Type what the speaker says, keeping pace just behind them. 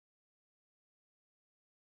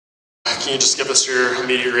can you just give us your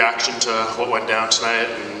immediate reaction to what went down tonight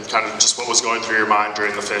and kind of just what was going through your mind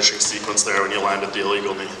during the finishing sequence there when you landed the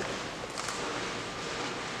illegal knee?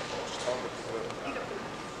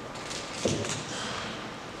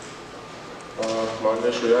 My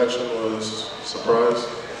initial reaction was surprise.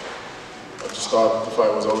 I just thought the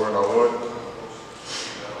fight was over and I won.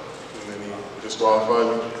 And then he disqualified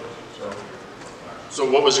me. So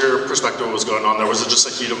what was your perspective of what was going on there? Was it just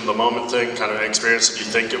a heat of the moment thing, kind of an experience? Did you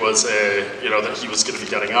think it was that he was going to be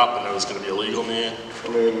getting up and it was going to be a legal knee? I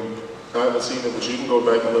mean, I haven't seen it, but you can go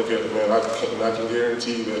back and look at it, man. I can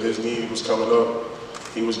guarantee that his knee was coming up.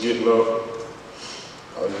 He was getting up.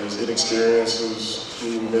 His inexperience,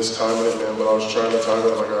 he missed timing it, man, but I was trying to time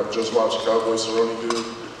it like I just watched Cowboy Cerrone do.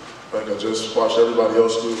 Like I just watched everybody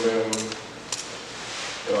else do, man.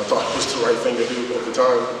 And I thought it was the right thing to do at the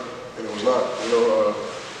time. And it was not,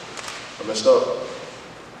 I messed up.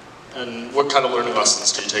 And what kind of learning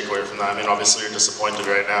lessons do you take away from that? I mean, obviously you're disappointed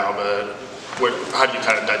right now, but how do you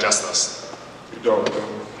kind of digest this? You don't, man.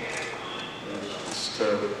 It's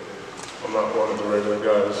terrible. I'm not one of the regular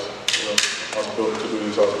guys. I was built to do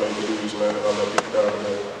this, I was made to do this, man, and I let people down,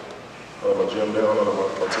 man. I let my gym down, I let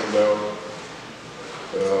my team down.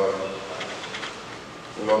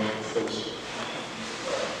 It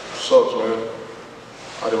sucks, man.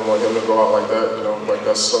 I didn't want him to go out like that, like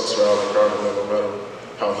that sucks for Alan Conor, man, no matter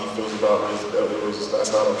how he feels about it,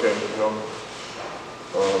 that's not okay,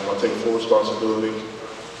 I take full responsibility.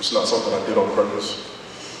 It's not something I did on purpose.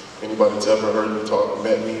 Anybody that's ever heard me talk,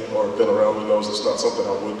 met me, or been around me knows it's not something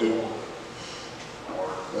I would do.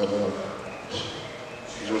 And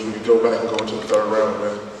we could go back and go into the third round,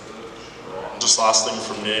 man. Just last thing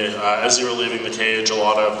from me, as you were leaving the cage, a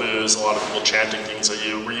lot of boos, a lot of people chanting things at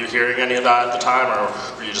you. Were you hearing any of that at the time, or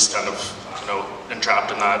were you just kind of,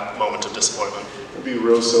 entrapped in that moment of disappointment? It'd be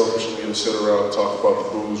real selfish for me to sit around and talk about the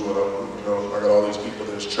boos when I got all these people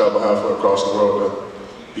that just travel halfway across the world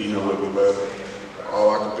to be here with me, man. All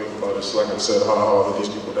I can think about is, like I said, how hard these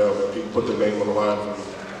people down, man. People put their name on the line for me.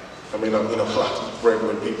 I mean, a lot of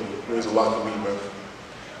regular people. It means a lot to me, man.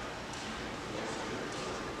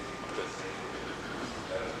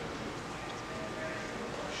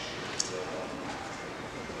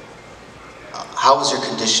 How was your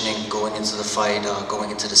conditioning going into the fight, going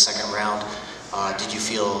into the second round? Did you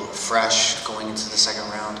feel fresh going into the second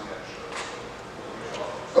round?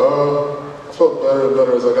 I felt better and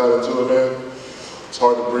better as I got into it, man. It's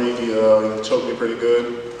hard to breathe. He choked me pretty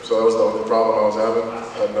good, so that was the only problem I was having.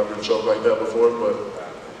 I'd never been choked like that before, but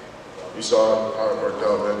you saw how it worked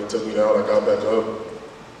out, man. He took me down, I got back up.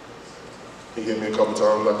 He hit me a couple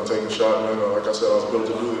times, I could take a shot, man. Like I said, I was built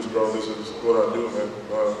to do this, bro. This is what I do, man.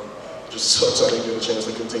 Just sucks I didn't get a chance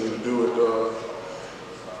to continue to do it.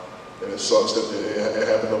 And it sucks that it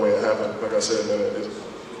happened the way it happened. Like I said, man,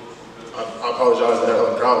 I apologize to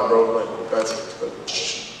Alan Conor, bro. Like, that's a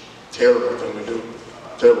terrible thing to do.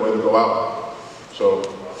 Terrible way to go out. So,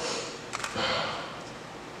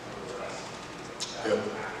 yeah.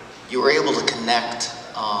 You were able to connect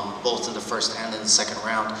both in the first and in the second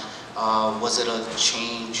round. Was it a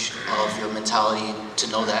change of your mentality to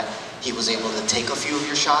know that he was able to take a few of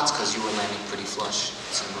your shots because you were landing pretty flush,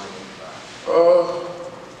 it seemed like?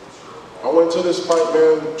 I went to this fight,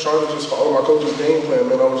 man, trying to just follow my coach's game plan,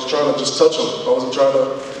 man. I was trying to just touch him. I wasn't trying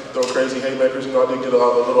to throw crazy haymakers. I did get a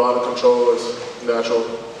little out of control as natural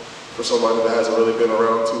for somebody that hasn't really been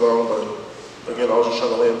around too long. But again, I was just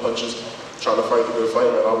trying to land punches, trying to fight the good fight,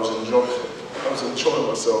 man. I was enjoying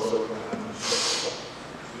myself. And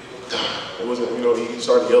it wasn't, he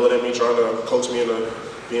started yelling at me, trying to coach me into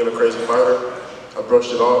being a crazy fighter. I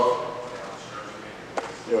brushed it off.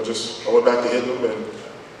 I went back to hitting him and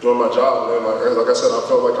doing my job, man. Like I said, I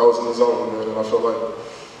felt like I was in the zone, man. And I felt like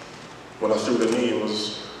when I threw the knee, it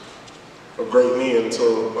was a great knee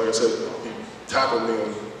until, like I said, he tackled me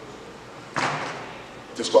and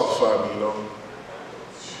disqualified me,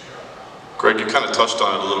 Greg, you kind of touched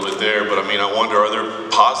on it a little bit there, but I wonder, are there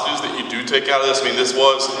positives that you do take out of this? This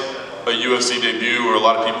was a UFC debut where a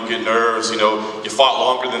lot of people get nerves. You fought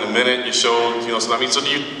longer than a minute. You showed, so do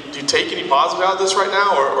you take any positive out of this right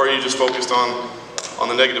now, or are you just focused on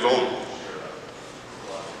the negative only?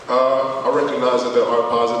 I recognize that there are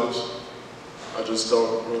positives. I just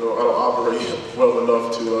don't, I don't operate well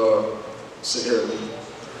enough to sit here and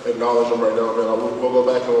acknowledge them right now, man. We'll go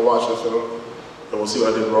back and we'll watch the film, and we'll see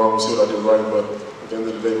what I did wrong, we'll see what I did right. But at the end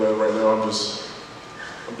of the day, man, right now I'm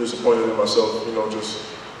disappointed in myself. Just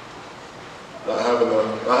not having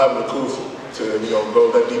the coup to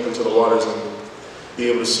go that deep into the waters and be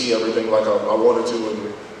able to see everything like I wanted to,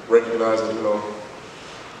 and recognize that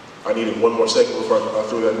I needed one more second before I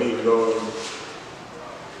threw that knee.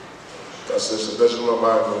 That's just where my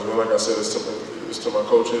mind goes, man. Like I said, it's to my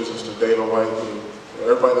coaches, it's to Dana White,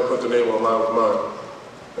 everybody that put their name on the line with mine.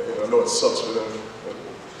 And I know it sucks for them.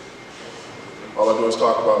 All I do is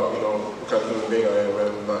talk about, what kind of human being I am,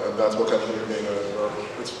 and that's what kind of human being I am.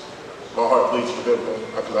 My heart bleeds for them, man,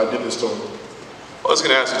 because I did this to them. Well, I was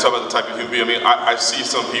going to ask you, talk about the type of human being. I mean, I see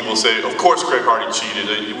some people say, of course Greg Hardy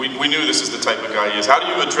cheated. We knew this is the type of guy he is. How do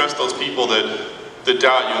you address those people that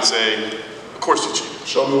doubt you and say, of course you cheated?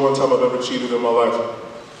 Show me one time I've ever cheated in my life.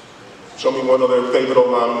 Show me one of their favorite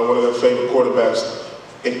O-linemen or one of their favorite quarterbacks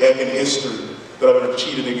in history that I've ever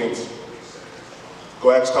cheated against.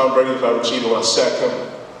 Go ask Tom Brady if I ever cheated when I sacked him.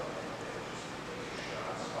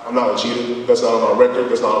 I'm not a cheater. That's not on my record.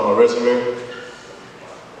 That's not on my resume.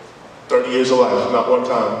 30 years of life, not one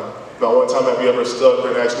time. Not one time have you ever stood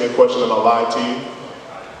there and asked me a question and I lied to you.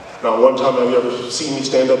 Not one time have you ever seen me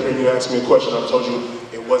stand up here and you asked me a question and I told you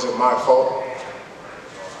it wasn't my fault.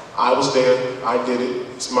 I was there, I did it,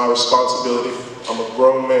 it's my responsibility. I'm a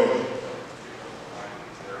grown man.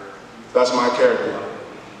 That's my character.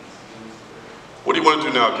 What do you want to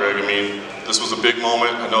do now, Greg? I mean, this was a big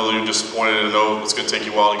moment. I know that you're disappointed and I know it's going to take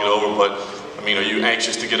you a while to get over, but I mean, are you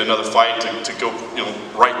anxious to get another fight to go,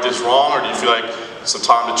 right this wrong, or do you feel like some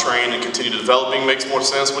time to train and continue developing makes more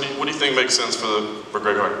sense? What do you think makes sense for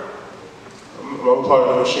Greg Hardy? I'm a part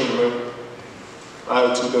of the machine, man.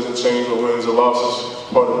 Attitude doesn't change with wins or losses.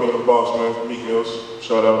 It's part of being a boss, man. Meek Mills,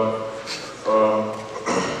 shout out.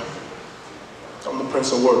 I'm the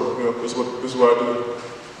prince of work. This is what I do.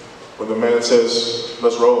 When the man says,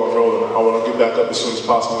 let's roll, I'm rolling. I want to get back up as soon as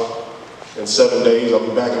possible. In 7 days, I'll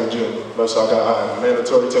be back in the gym. That's how I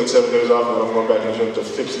mandatory take 7 days off, and I'm going back in the gym to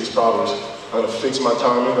fix these problems. I'm going to fix my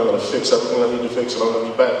timing. I'm going to fix everything I need to fix, and I'm going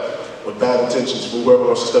to be back with bad intentions for whoever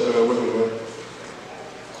wants to step in there with me, man.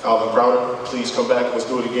 Alvin Crowder, please come back. Let's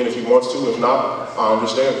do it again if he wants to. If not, I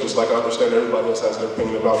understand. Just like I understand everybody else has their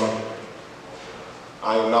opinion about me.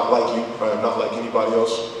 I am not like you. I am not like anybody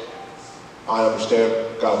else. I understand.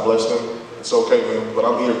 God bless them. It's okay, man. But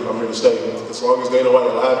I'm here. I'm here to stay. As long as Dana White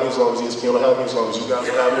will have me, as long as ESPN will have me, as long as you guys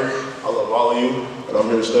will have me, I love all of you, and I'm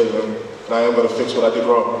here to stay, man. And I am going to fix what I did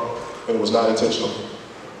wrong, and it was not intentional.